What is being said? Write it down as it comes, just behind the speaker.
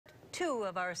2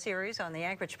 of our series on the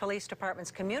Anchorage Police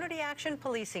Department's Community Action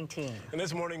Policing Team. And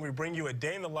this morning we bring you a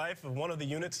day in the life of one of the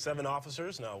unit's 7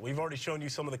 officers. Now, we've already shown you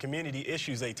some of the community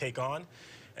issues they take on,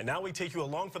 and now we take you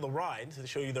along for the ride to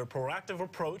show you their proactive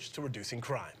approach to reducing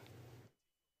crime.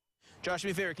 Josh, do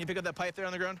me a favor, can you pick up that pipe there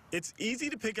on the ground? It's easy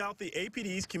to pick out the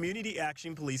APD's Community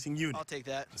Action Policing Unit. I'll take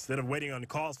that. Instead of waiting on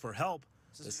calls for help,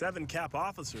 the 7 CAP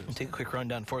officers Take a quick run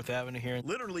down 4th Avenue here.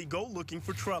 literally go looking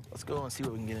for trouble. Let's go and see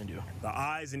what we can get into. The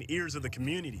eyes and ears of the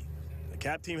community. The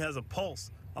CAP team has a pulse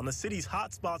on the city's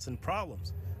hot spots and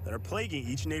problems that are plaguing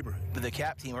each neighborhood. But the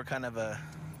CAP team, we're kind of a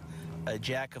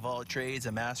jack of all trades,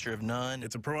 a master of none.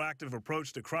 It's a proactive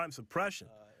approach to crime suppression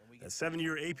that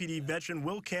 7-year APD veteran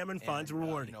Will Cameron finds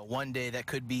rewarding. One day that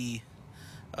could be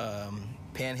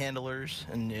panhandlers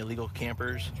and illegal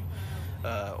campers,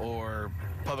 or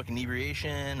public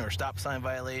inebriation or stop sign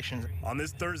violations. On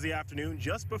this Thursday afternoon,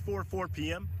 just before 4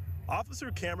 p.m.,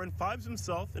 Officer Cameron finds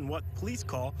himself in what police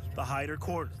call the Hyder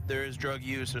Quarter. There is drug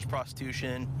use, there's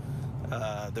prostitution,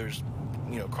 there's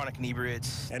chronic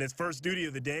inebriates. And his first duty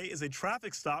of the day is a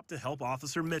traffic stop to help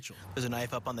Officer Mitchell. There's a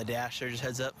knife up on the dash there, just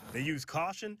heads up. They use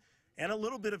caution and a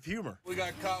little bit of humor. We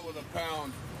got caught with a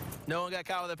pound. No one got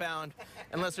caught with a pound,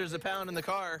 unless there's a pound in the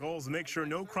car. Goals to make sure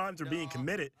no crimes are being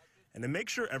committed and to make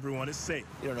sure everyone is safe.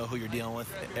 You don't know who you're dealing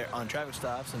with on traffic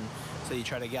stops, and so you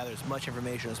try to gather as much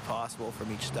information as possible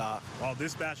from each stop. While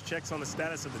dispatch checks on the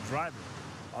status of the driver,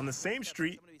 on the same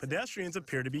street, pedestrians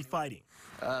appear to be fighting.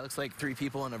 Looks like 3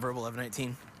 people in a verbal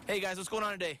F-19. Hey guys, what's going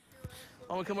on today?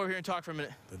 I want to come over here and talk for a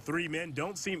minute. The 3 men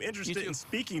don't seem interested in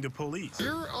speaking to police.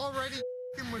 You're already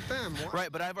with them. What? Right,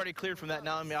 but I've already cleared from that.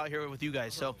 Now I'm out here with you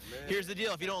guys. So here's the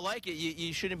deal. If you don't like it,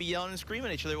 you shouldn't be yelling and screaming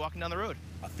at each other walking down the road.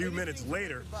 A few minutes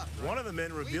later, one of the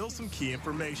men reveals some key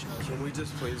information. Can we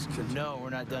just please continue? No, we're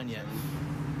not done yet.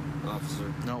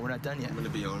 Officer, No, we're not done yet. I'm going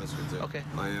to be honest with you. Okay.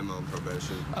 I am on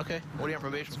probation. Okay. What are you on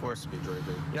probation for? To be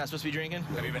drinking. You're not supposed to be drinking?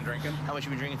 Have you been drinking? How much you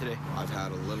been drinking today? I've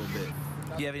had a little bit.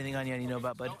 Do you have anything on you I need to know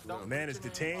about, bud? The man is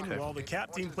detained while the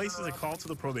CAP team places a call to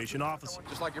the probation officer.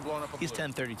 Just like you're blowing up a He's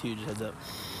 1032, just heads up.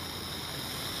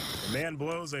 The man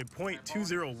blows a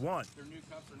 .201.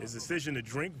 His decision to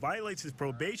drink violates his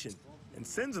probation and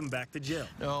sends him back to jail.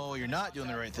 No, you're not doing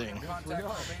the right thing.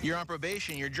 You're on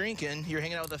probation, you're drinking, you're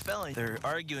hanging out with a felon. They're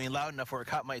arguing loud enough where it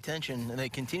caught my attention, and they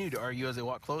continue to argue as they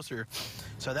walk closer.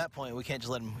 So at that point, we can't just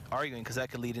let them arguing, because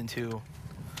that could lead into,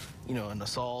 an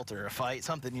assault or a fight,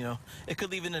 something, It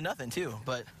could lead into nothing, too,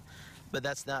 but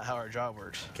that's not how our job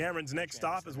works. Cameron's next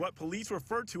stop is what police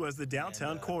refer to as the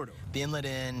downtown corridor. The Inlet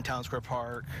Inn, Town Square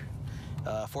Park,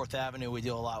 4th Avenue, we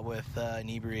deal a lot with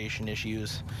inebriation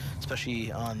issues, especially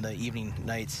on the evening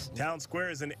nights. Town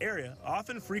Square is an area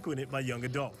often frequented by young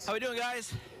adults. How we doing,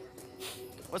 guys?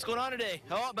 What's going on today?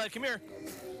 Oh, bud, come here.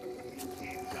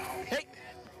 Hey,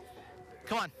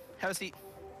 come on, have a seat.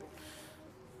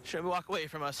 Shouldn't walk away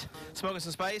from us. Smoking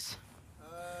some spice?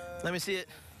 Let me see it.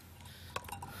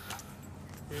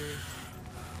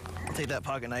 I'll take that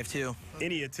pocket knife, too.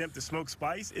 Any attempt to smoke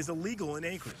spice is illegal in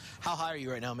Anchorage. How high are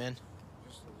you right now, man?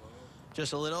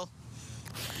 Just a little?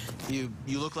 You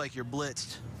look like you're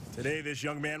blitzed. Today, this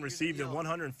young man received a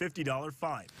 $150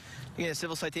 fine. You get a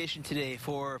civil citation today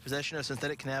for possession of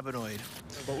synthetic cannabinoid.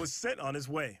 But was sent on his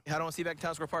way. I don't want to see you back in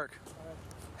Town Square Park.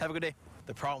 Have a good day.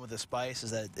 The problem with the spice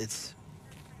is that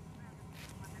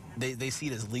they see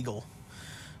it as legal.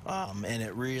 And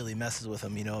it really messes with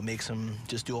them, it makes them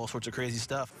just do all sorts of crazy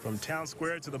stuff. From Town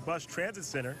Square to the Bus Transit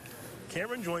Center,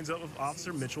 Cameron joins up with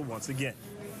Officer Mitchell once again.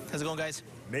 How's it going, guys?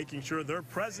 Making sure their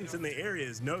presence in the area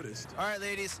is noticed. All right,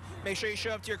 ladies, make sure you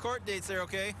show up to your court dates there,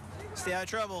 okay? Stay out of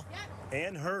trouble.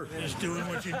 And heard. Just doing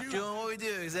what you do. Doing what we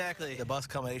do, exactly. The Bus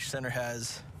Accommodation Center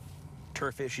has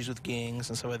turf issues with gangs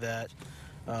and stuff like that.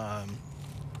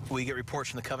 We get reports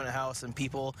from the Covenant House and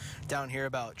people down here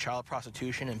about child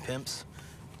prostitution and pimps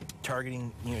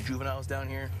targeting, juveniles down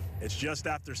here. It's just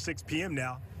after 6 p.m.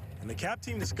 now, and the CAP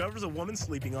team discovers a woman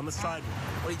sleeping on the sidewalk.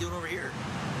 What are you doing over here?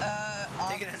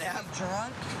 Taking a nap?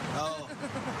 Drunk. Oh.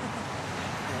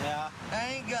 Yeah.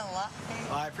 I ain't gonna lie.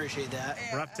 Oh, I appreciate that.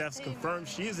 Breath tests confirm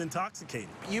she is intoxicated.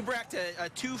 You bracked a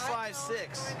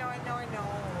 256. I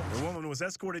know. The woman was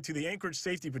escorted to the Anchorage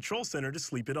Safety Patrol Center to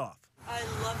sleep it off. I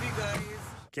love you guys.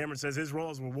 Cameron says his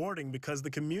role is rewarding because the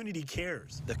community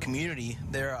cares. The community,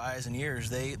 their eyes and ears,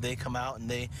 they come out and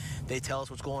they tell us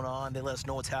what's going on. They let us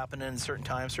know what's happening at certain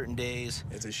times, certain days.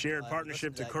 It's a shared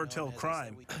partnership to curtail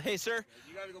crime. Hey, sir,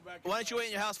 why don't you wait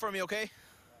in your house for me, okay?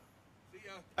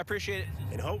 I appreciate it.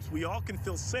 In hopes we all can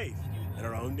feel safe in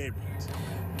our own neighborhoods.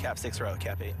 Cap 6 are out,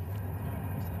 Cap 8.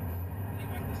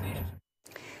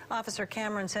 Officer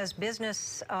Cameron says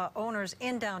business owners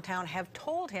in downtown have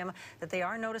told him that they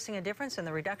are noticing a difference in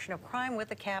the reduction of crime with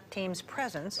the CAP team's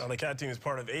presence. Now, the CAP team is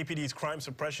part of APD's crime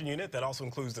suppression unit that also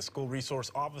includes the school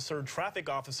resource officer, traffic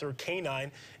officer,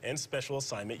 K-9, and special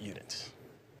assignment unit.